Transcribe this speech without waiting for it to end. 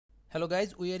Hello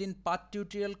guys, we are in path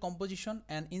tutorial composition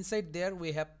and inside there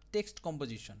we have text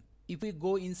composition. If we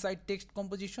go inside text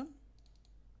composition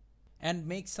and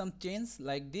make some change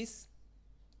like this,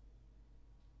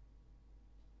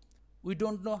 we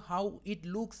don't know how it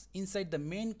looks inside the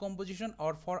main composition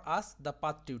or for us the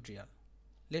path tutorial.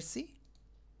 Let's see.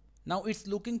 Now it's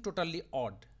looking totally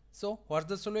odd. So what's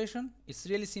the solution? It's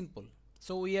really simple.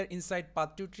 So we are inside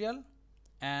path tutorial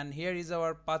and here is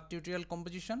our path tutorial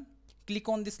composition. Click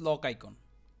on this lock icon.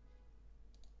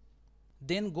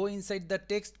 Then go inside the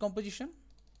text composition.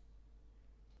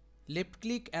 Left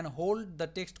click and hold the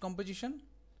text composition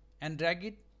and drag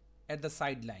it at the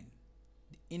sideline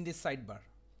in this sidebar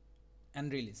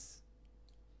and release.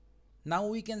 Now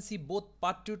we can see both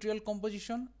path tutorial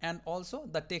composition and also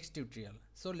the text tutorial.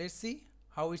 So let's see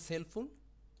how it's helpful.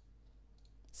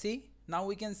 See, now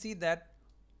we can see that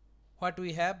what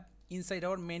we have inside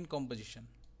our main composition.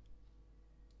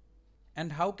 And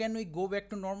how can we go back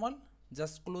to normal?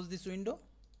 Just close this window,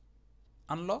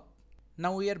 unlock.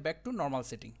 Now we are back to normal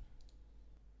setting.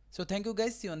 So thank you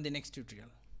guys, see you on the next tutorial.